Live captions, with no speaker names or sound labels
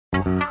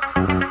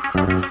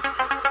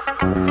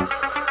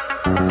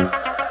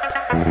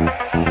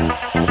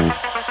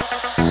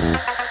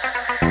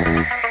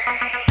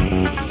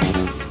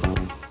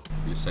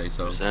You say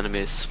so. There's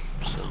enemies,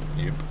 so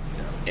Yep.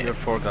 Yeah. You're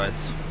 4 guys.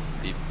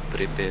 be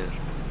prepared.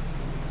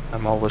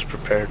 I'm always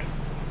prepared.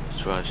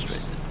 Drive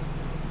straight.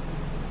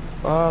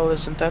 Oh,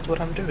 isn't that what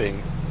I'm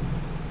doing?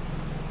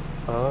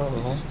 Oh.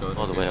 This is good.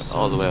 All the way up,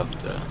 all the way up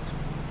there.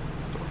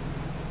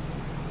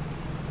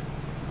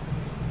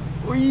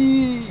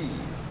 Whee!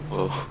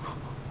 Whoa.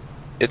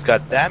 It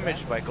got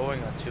damaged by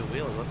going on 2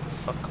 wheels. What the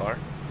fuck, car?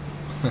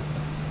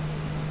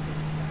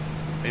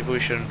 Maybe we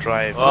shouldn't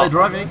drive. Oh,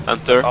 driving!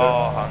 Hunter.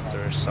 Oh,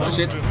 Hunter. Son Oh of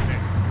shit! a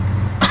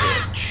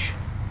bitch.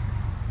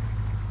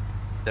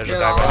 There's a Get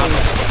guy on. behind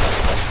us.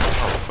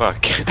 Oh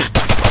fuck.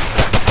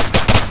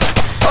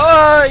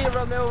 Oh, you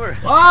run me over.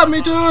 Ah,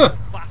 me too!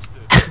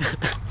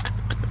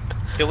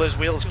 Kill his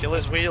wheels, kill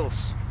his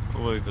wheels. Oh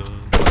my god.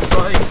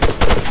 Trying.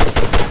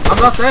 I'm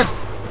not dead!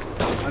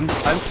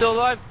 I'm still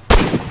alive.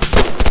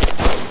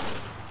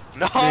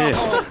 No!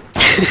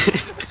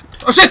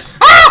 Oh shit!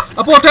 Ah!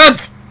 Aborted!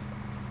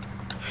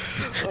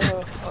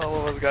 All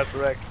of us got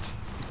wrecked.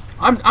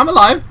 I'm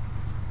alive!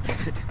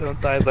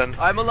 Don't die then.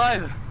 I'm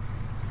alive!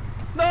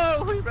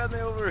 No! He ran me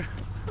over!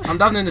 I'm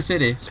down in the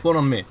city. Spawn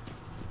on me.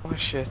 Oh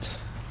shit.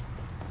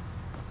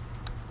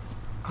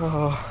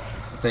 Oh.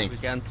 I think. We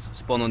can't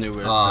spawn on you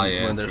when, Ah,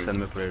 yeah, when there's true.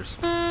 enemy players.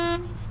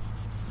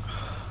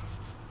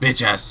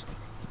 Bitches!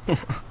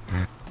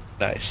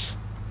 Nice.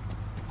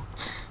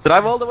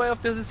 Drive all the way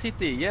up to the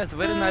city. Yes,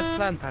 very nice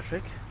plan,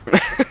 Patrick.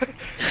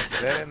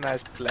 Very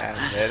nice plan,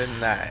 very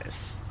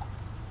nice.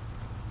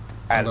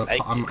 I I'm,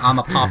 like I'm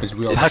a pop his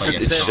wheels if I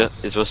get It's a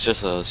chance. it was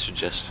just a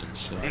suggestion,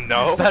 so... it.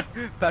 No.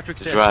 Patrick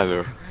The said,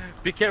 driver.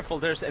 be careful,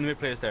 there's enemy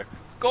players there.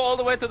 Go all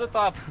the way to the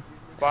top.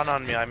 Spawn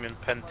on me, I'm in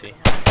Penty.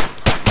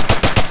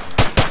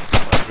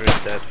 Hunter is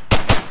dead.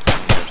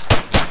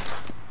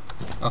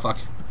 Oh fuck.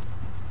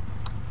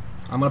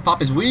 I'm gonna pop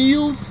his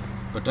wheels,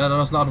 but that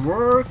does not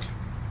work.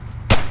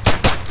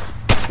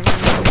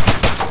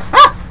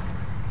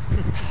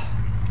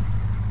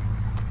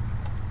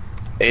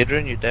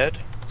 Adrian, you dead?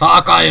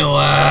 Fuck are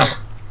you?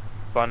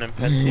 Spawn in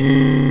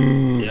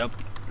Penty. Yep.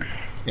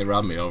 He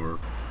ran me over.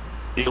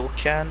 Fuel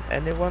can,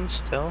 anyone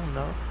still?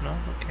 No? No?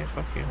 Okay,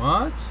 fuck you.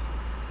 What?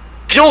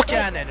 Fuel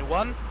can,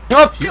 anyone?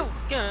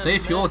 Say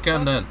fuel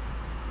can then.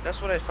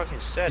 That's what I fucking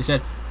said. He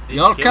said,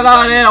 y'all can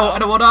I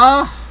what?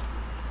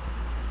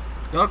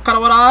 Y'all can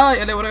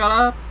I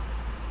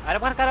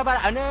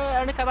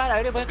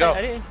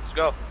Let's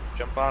go.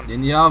 Jump on.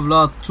 Din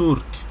jävla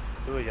turk.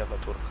 Du är jävla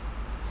turk.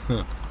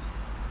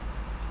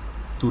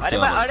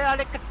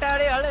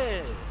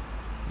 Turkjävel.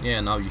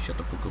 Yeah, now you shut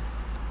the fuck up.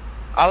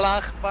 Allah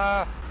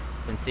Akbar.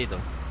 Can see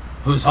them.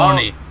 Who's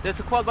horny? There's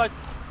a quad bike.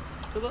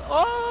 To the,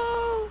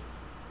 oh!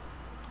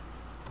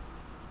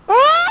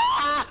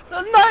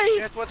 Nice!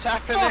 Guess what's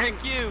happening?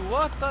 Fuck you!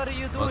 What are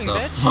you What doing, the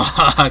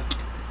bitch? fuck?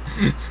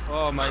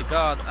 Oh my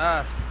god,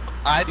 ass.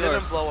 I Yours.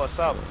 didn't blow us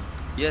up.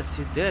 Yes,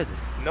 you did.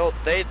 No,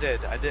 they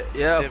did. I did.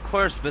 Yeah, they- of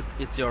course, but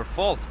it's your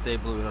fault they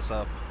blew us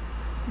up.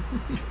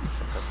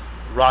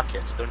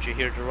 Rockets. Don't you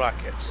hear the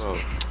rockets? Whoa.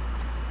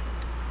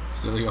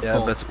 Still your Yeah,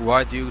 fault. but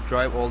why do you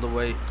drive all the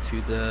way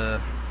to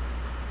the...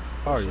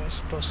 What are you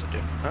supposed to do?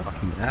 Huh?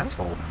 Fucking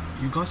asshole.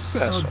 You guys are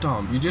so Asshole.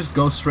 dumb. You just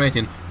go straight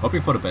in,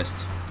 hoping for the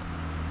best.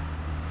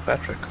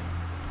 Patrick.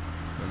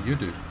 Well, you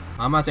do.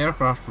 I'm at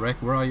aircraft wreck.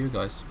 Where are you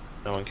guys?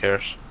 No one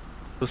cares.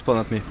 Who spawned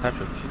at me?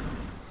 Patrick.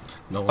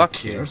 No one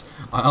Fuck you. cares.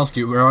 I ask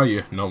you, where are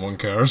you? No one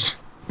cares.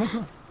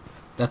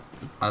 that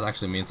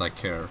actually means I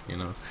care, you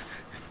know.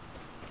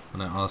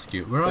 When I ask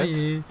you, where are What?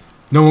 you?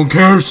 No one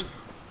cares.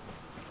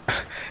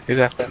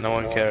 Exactly. No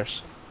one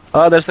cares.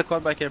 Oh, there's a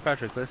quad bike here,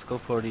 Patrick. Let's go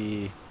for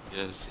the...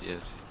 Yes,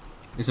 yes.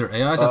 Is there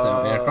AIs at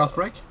the aircraft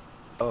wreck?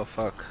 Oh,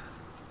 fuck.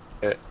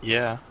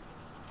 Yeah.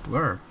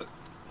 Where?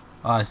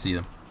 Ah, I see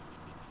them.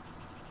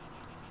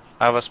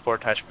 I have a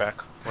sport hatchback.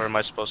 Where am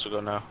I supposed to go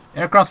now?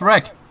 Aircraft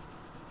wreck.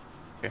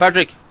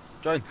 Patrick,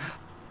 join.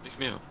 Pick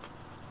me up.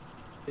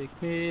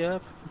 Pick me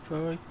up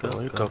before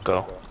I go.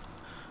 Go.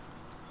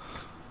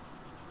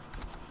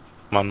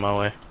 I'm on my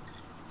way.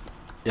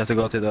 You have to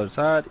go to the other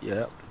side.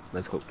 Yeah,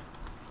 let's go.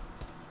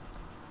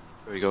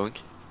 Where are you going?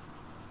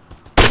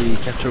 The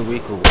capture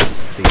vehicle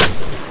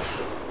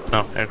thing.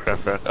 No,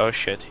 aircraft wreck. Oh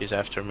shit, he's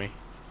after me.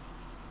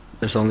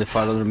 There's only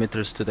 500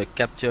 meters to the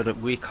capture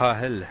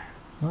vehicle.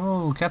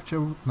 Oh, capture.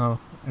 No,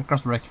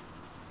 aircraft wreck.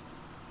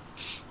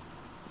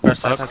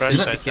 First Oh, side has crash been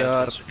site has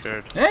secured. been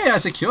secured. Hey, I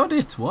secured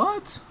it.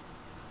 What?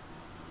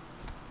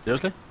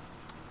 Seriously?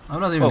 I'm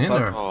not even in fuck.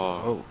 there.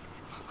 Oh. Oh.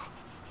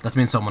 That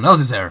means someone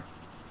else is there.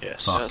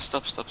 Yes. Fuck. Yeah,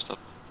 stop.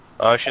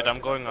 Oh shit, I'm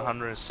going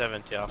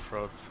 170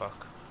 off-road.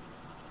 Fuck.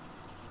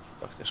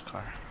 Fuck this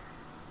car.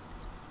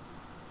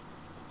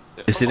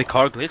 Yeah. You see the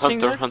car glitching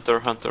there? Hunter.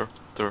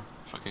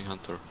 Fucking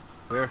hunter.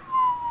 Where?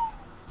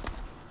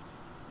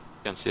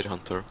 Can't see the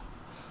hunter.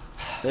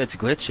 It's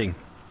glitching.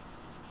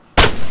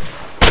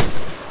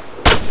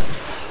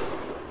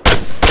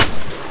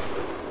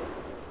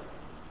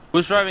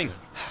 Who's driving?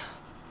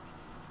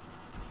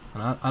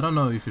 And I don't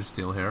know if you're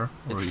still here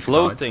or It's if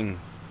floating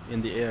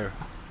in the air. you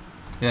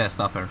died. Yeah,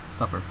 stop her.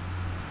 Stop her.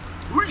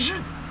 Oh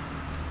shit!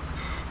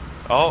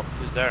 Oh,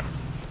 he's there.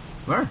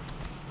 Where?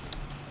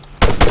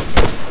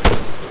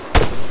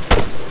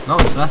 No,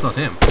 that's not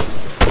him.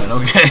 But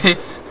okay.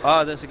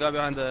 Ah, there's a guy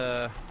behind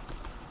the...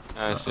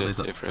 I see At it least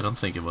I different. don't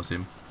think it was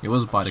him. He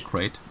was by the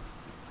crate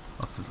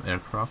of the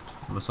aircraft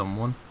with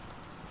someone.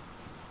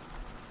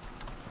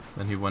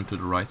 Then he went to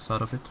the right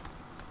side of it.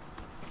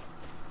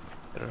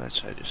 The right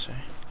side, you say?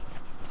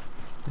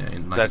 Yeah,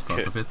 in That front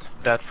could- of it.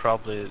 That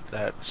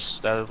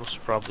was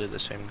probably the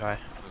same guy.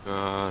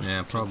 Oh god. Yeah,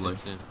 can't probably.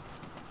 get in.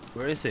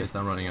 Where is he? Is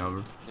that running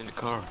over? In the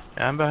car.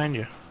 Yeah, I'm behind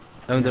you.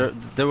 And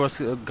there was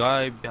a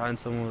guy behind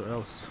somewhere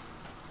else.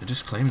 They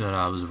just claimed that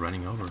I was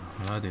running over.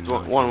 I didn't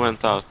know. One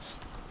went out.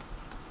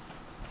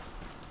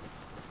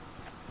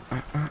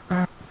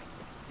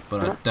 But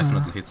I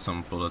definitely hit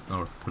some bullet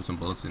or put some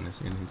bullets in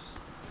his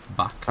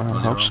back. I earlier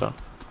hope on. so.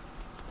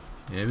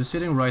 Yeah, he was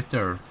sitting right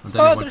there, and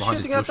then Oh, he went they're behind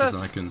these shooting at bushes us.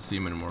 and I couldn't see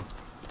him anymore.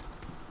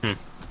 Hmm.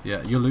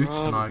 Yeah, you loot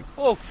and I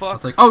Oh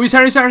fuck! like, oh, he's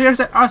here,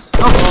 us!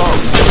 No!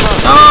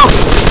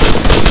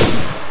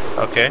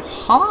 No! Okay.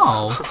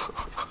 How?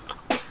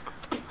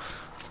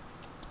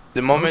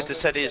 The moment he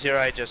said he's here,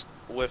 I just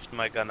whiffed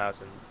my gun out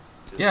and...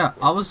 Yeah,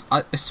 I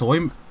saw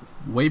him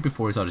way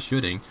before he started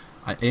shooting.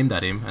 I aimed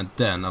at him, and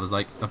then I was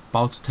like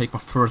about to take my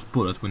first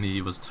bullet when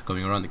he was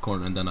going around the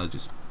corner, and then I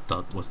just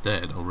thought was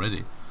dead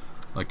already.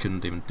 I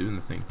couldn't even do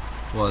anything.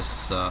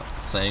 Was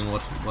saying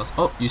what it was.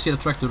 Oh, you see the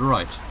truck to the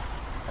right?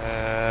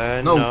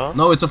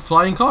 No, it's a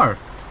flying car.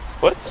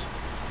 What?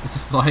 It's a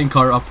flying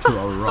car up to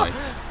our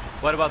right.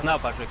 What about now,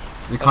 Patrick?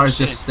 The car is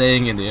just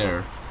staying in the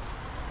air.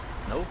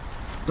 No?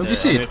 Don't you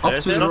see I it? mean, Up to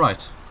there's the no-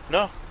 right.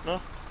 No.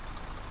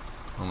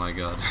 Oh my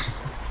god.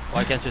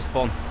 Why can't you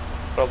spawn?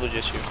 Probably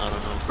just you. I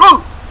don't know.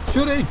 Oh!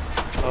 Shooting!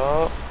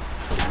 Oh.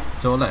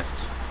 To our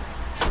left.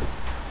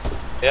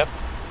 Yep.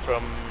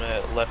 From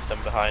left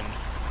and behind.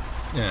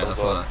 Yeah, Oh I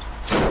saw god.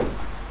 that.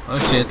 Oh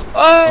shit.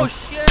 Oh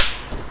shit!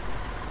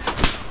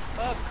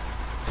 Fuck!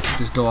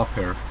 Just go up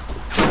here.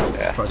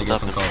 Yeah. Try to get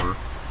some cover.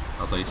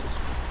 At least.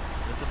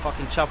 There's a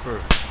fucking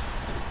chopper.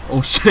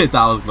 Oh shit,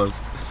 that was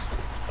close.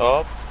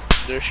 Oh.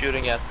 They're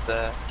shooting at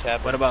the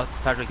cabin. What about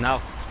Patrick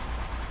now?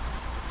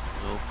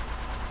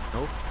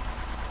 No.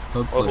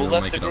 Hopefully who we'll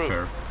left make the it up group?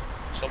 here.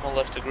 Someone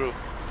left the group.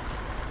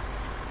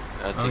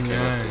 I think I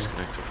yeah. got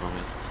disconnected from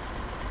it.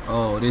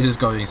 Oh, this is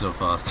going so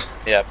fast.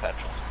 Yeah,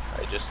 Patrick.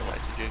 I just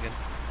invited you again.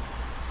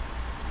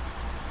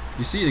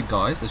 You see the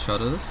guys that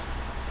shot at us?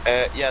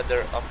 Yeah,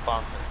 they're up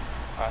on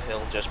a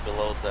hill just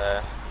below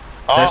the...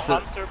 Oh, There's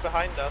a- Hunter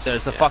behind us.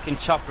 There's a Yeah. fucking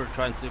chopper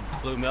trying to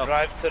blow me up.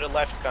 Drive to the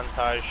left,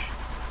 Countach.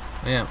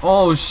 Yeah.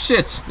 Oh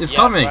shit! It's Yeah,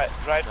 coming!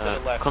 Drive to the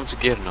left. Come to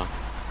gear now.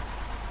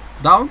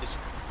 Down?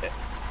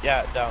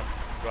 Yeah, down.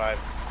 Drive,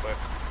 quick.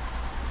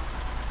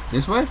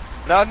 This way?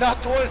 No,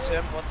 not towards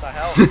him. What the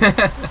hell?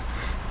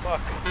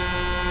 Fuck.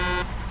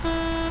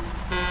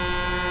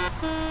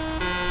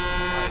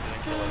 Oh, he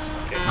didn't kill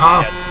us. Okay.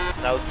 Ah.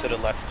 Yeah, now to the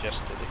left,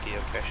 just to the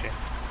geocache.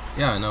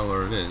 Yeah, I know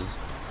where it is.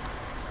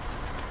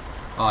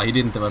 Oh, he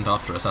didn't went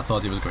after us. I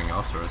thought he was going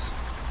after us.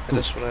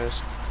 That's what I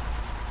was...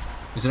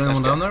 Is there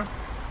anyone That's down there?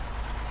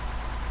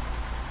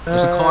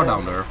 There's a car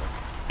down there.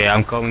 Yeah,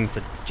 I'm going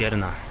to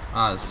Jeddah.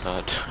 As.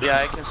 God. Yeah,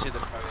 I can see the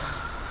car.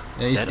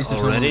 Yeah, is Dead there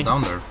someone already?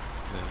 down there?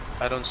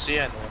 I don't see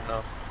anyone,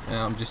 no.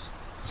 Yeah, I'm just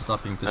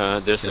stopping to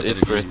There's get a a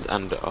view. Ifrit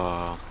and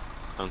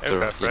Hunter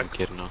Aircraft in wreck.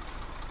 gear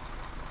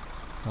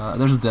now.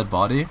 There's a dead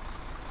body.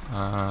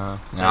 Yeah,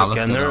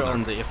 let's go Gunner down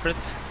on there. the Ifrit.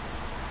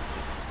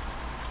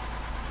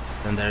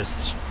 Then there's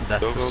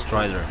that's Go, the go, go.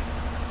 Strider.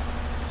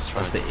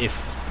 Right. That's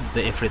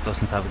the Ifrit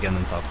doesn't have a gun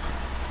on top.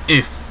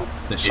 If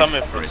the Some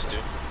if Ifrits do.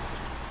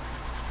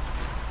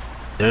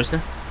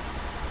 Seriously?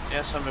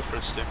 Yeah, some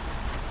Ifrits do.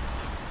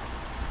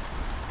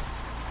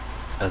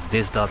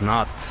 This does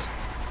not.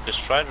 The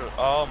Strider,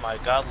 oh my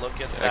god, look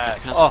at Yeah, I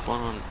that. can't Oh.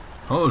 spawn on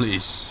Holy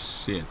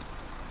shit.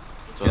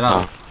 the Get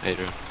town, out.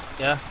 Adrian.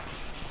 Yeah.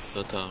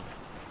 The town.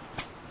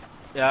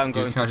 Yeah, I'm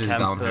going Geocache to is camp,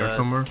 down here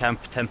somewhere? Camp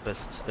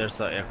Tempest. There's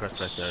an aircraft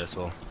right there as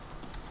well.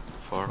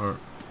 Far. Or,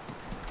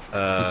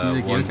 you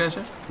see the one,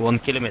 geocache? 1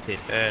 kilometer.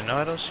 No,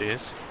 I don't see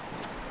it.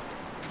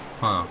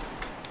 Huh.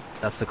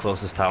 That's the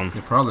closest town.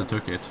 You probably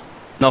took it.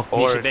 No,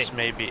 Or Nishi it's Bay.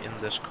 maybe in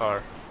this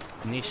car.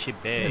 Nishi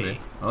Maybe. Bay.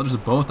 Oh, there's a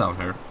boat down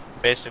here.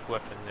 Basic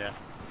weapon, yeah.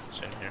 It's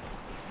in here.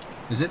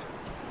 Is it?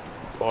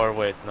 Or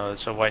wait, no,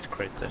 it's a white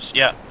crate this.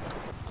 Yeah.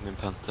 I'm in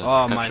Panther.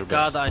 Oh my Capture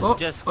god, base. I Oh,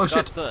 just oh got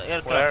shit. the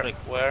aircraft Where? wreck.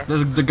 Where?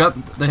 There's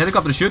the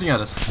helicopter is shooting at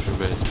us. Capture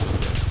base.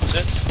 Is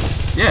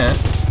it? Yeah.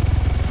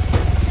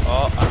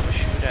 Oh, I'm gonna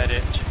shoot at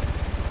it.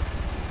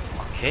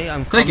 Okay,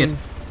 I'm Take it. coming.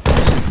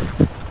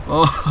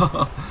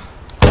 Oh.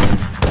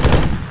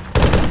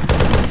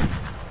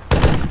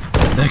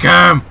 Take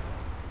him!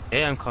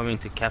 Okay, I'm coming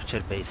to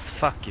capture base.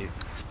 Fuck you.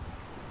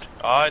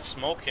 Oh, it's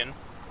smoking.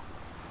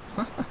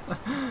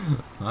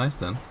 Nice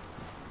then.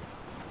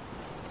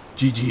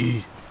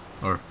 GG.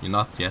 Or you're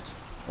not yet.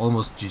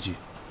 Almost GG.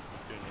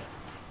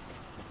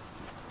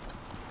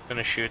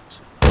 Gonna shoot.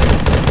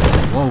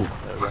 Whoa.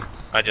 the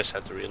I just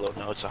had to reload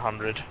now, it's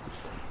 100.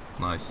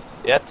 Nice.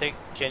 Yeah,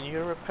 can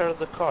you repair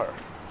the car?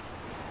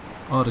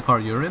 Oh, the car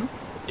you're in?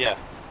 Yeah,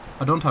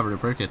 I don't have a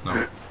repair kit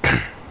now.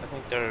 I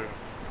think there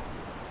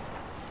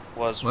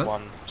was What?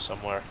 one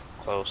somewhere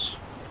close.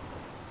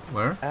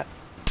 Where? Ah.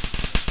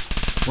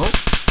 Whoa!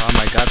 Oh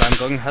my god, I'm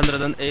going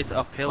 108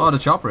 uphill. Oh, the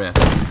chopper, yeah.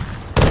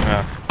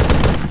 Yeah.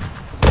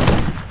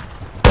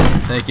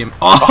 Take him.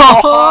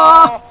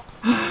 Oh!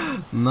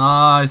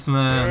 Nice,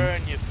 man.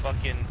 Burn, you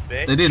fucking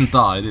bitch. They didn't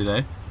die, did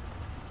they?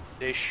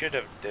 They should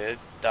have did.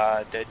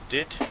 They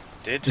did.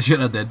 They should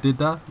have did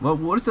that. Well,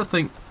 what is the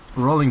thing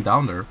rolling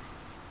down there?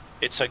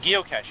 It's a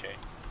geocache.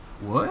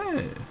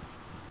 What?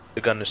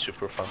 The gun is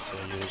super fun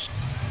to use.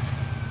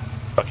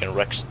 Fucking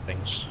wrecks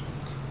things.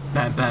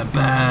 Bam, bam,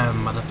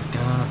 bam,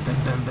 motherfucker.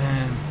 Bam, bam,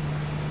 bam.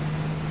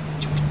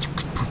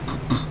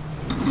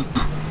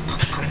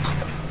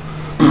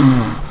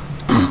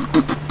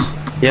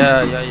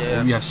 Yeah.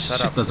 Oh, we have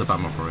Shut up. shitloads of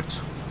ammo for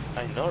it.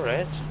 I know,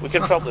 right? We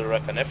could probably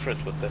wreck an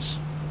effort with this.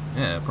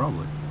 Yeah,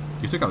 probably.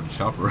 You took out the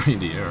chopper in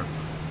the air.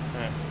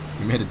 Yeah.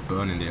 You made it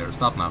burn in the air.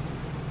 Stop now.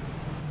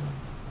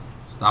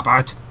 Stop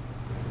it!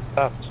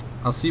 Stopped.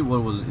 I'll see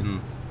what was in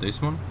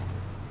this one.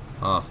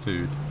 Ah,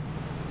 food.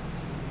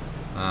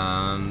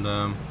 And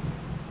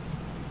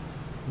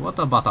what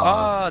about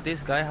Ah, this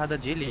guy had a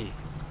jilly.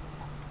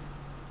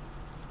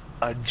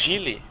 A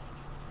Geely.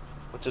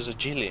 What is a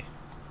Geely?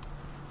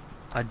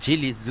 A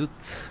jilly zoot.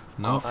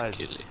 no? Off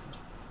Chili.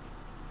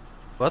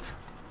 What?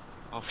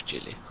 Off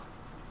Chili.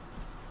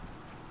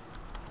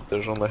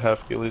 There's only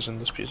half Geelys in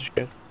this piece of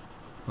shit.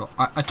 Well,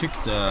 I took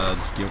the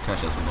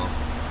geocache as well.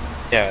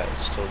 Yeah,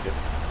 it's still good.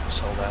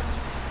 Sell that.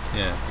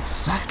 Yeah,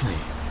 exactly.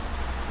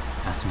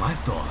 That's my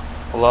thought.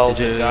 Well, Did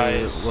the you,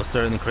 guys, was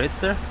there any crates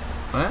there?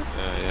 Eh?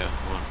 Yeah,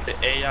 one. the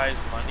AI's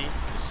money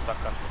is stuck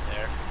up in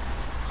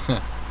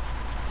there.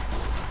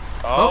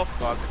 Oh. Oh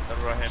fuck, the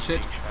Rahim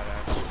Shit. being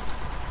shot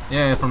at.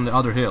 Yeah, from the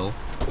other hill.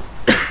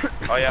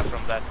 Oh yeah,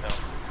 from that hill.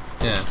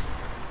 Yeah.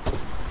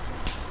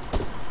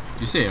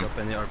 Do you see him? Drop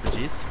any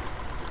RPGs?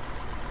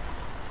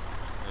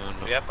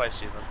 No. Yep, I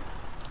see them.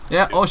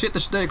 Yeah. Oh shit!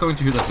 They're going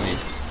to shoot at me.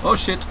 Oh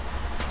shit!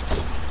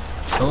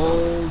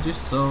 Told you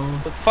so.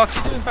 What the fuck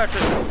you doing,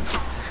 Patrick?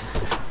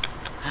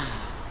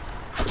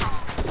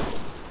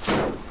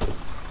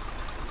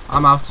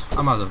 I'm out.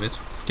 I'm out of it.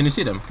 Can you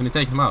see them? Can you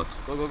take them out?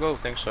 Go.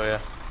 Think so, yeah.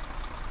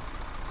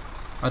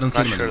 I don't see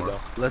Not them sure anymore.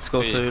 though. Let's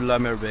go Hey. to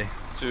Lamir Bay.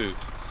 2,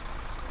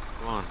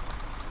 1.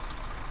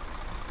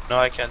 No,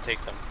 I can't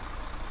take them.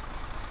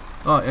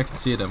 Oh, I can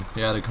see them.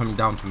 Yeah, they're coming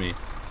down to me.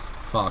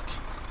 Fuck.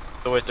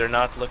 So wait, they're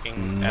not looking at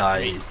me.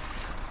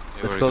 Nice.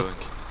 Yeah, Let's where go. are you going?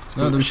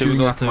 No, they were Should we shooting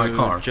go at my to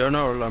car.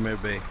 Journal or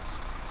Lamir Bay?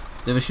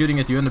 They were shooting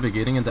at you in the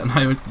beginning, and then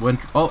I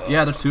went. Oh,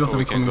 yeah, there's two of Oh, them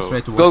we can coming go.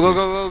 straight towards Go, me.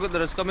 go.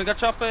 There's coming a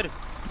chopper.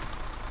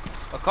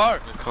 A car.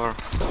 The car.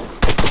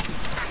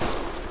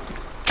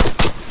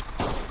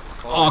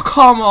 Oh,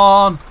 come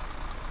on!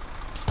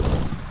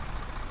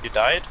 You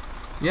died?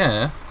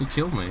 Yeah, he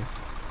killed me.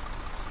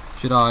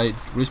 Should I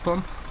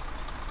respawn?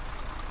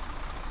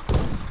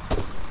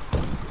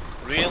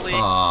 Really?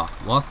 Ah,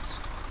 what?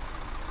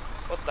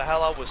 What the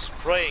hell? I was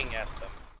spraying at them.